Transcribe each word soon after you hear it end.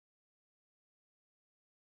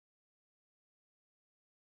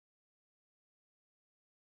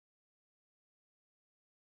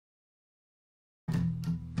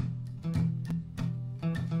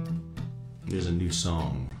There's a new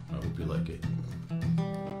song. I hope you like it.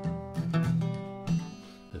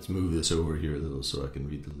 Let's move this over here a little so I can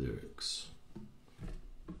read the lyrics.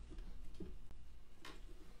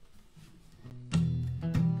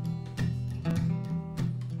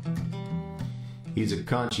 He's a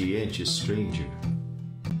conscientious stranger.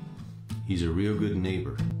 He's a real good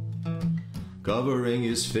neighbor, covering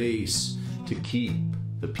his face to keep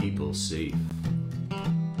the people safe.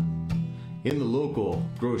 In the local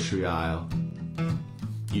grocery aisle,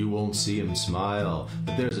 you won't see him smile,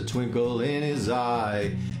 but there's a twinkle in his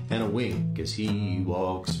eye and a wink as he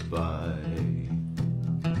walks by.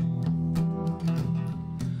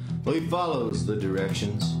 Well, he follows the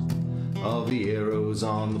directions of the arrows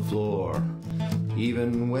on the floor,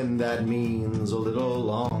 even when that means a little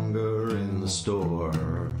longer in the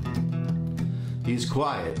store. He's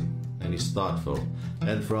quiet and he's thoughtful,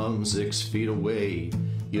 and from 6 feet away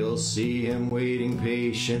you'll see him waiting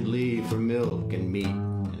patiently for milk and meat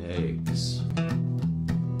and eggs.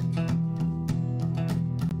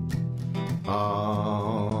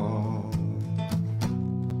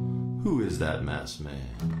 Who is that masked man?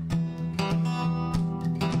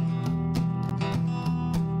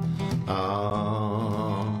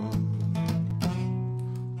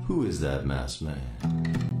 Who is that masked man?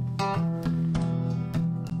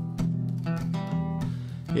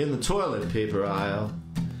 In the toilet paper aisle,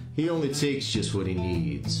 he only takes just what he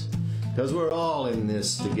needs, 'cause we're all in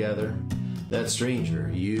this together, that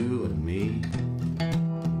stranger, you and me.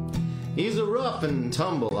 He's a rough and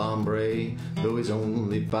tumble hombre, though he's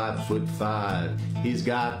only 5'5". He's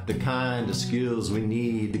got the kind of skills we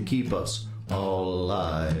need to keep us all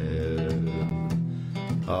alive.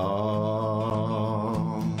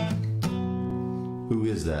 Who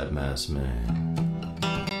is that masked man?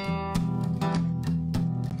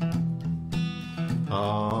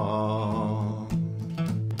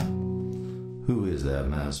 Who is that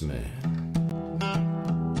masked man?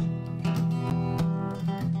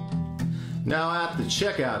 Now at the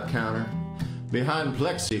checkout counter, behind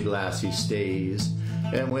plexiglass he stays,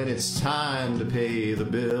 and when it's time to pay the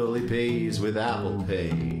bill, he pays with Apple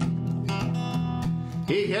Pay.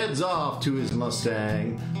 He heads off to his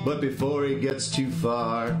Mustang, but before he gets too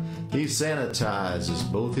far, he sanitizes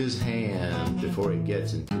both his hands before he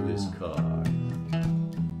gets into his car.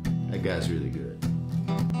 That guy's really good.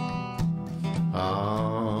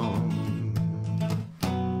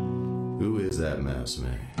 Who is that masked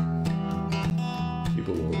man?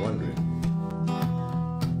 People were wondering.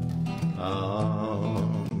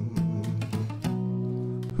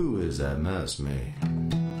 Who is that masked man?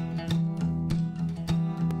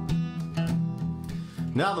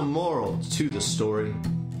 Now the moral to the story,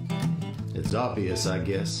 it's obvious, I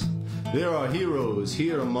guess. There are heroes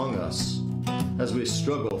here among us as we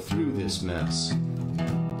struggle through this mess.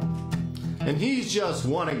 And he's just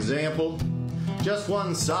one example, just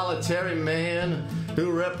one solitary man who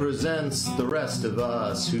represents the rest of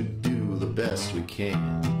us who do the best we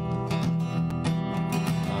can.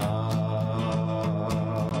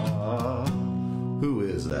 Who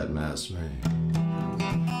is that masked man?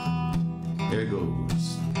 Here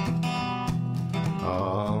goes.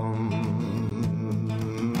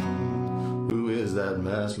 Who is that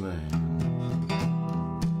masked man?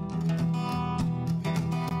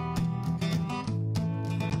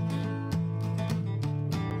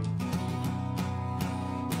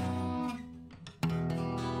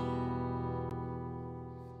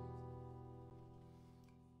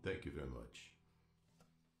 Thank you very much.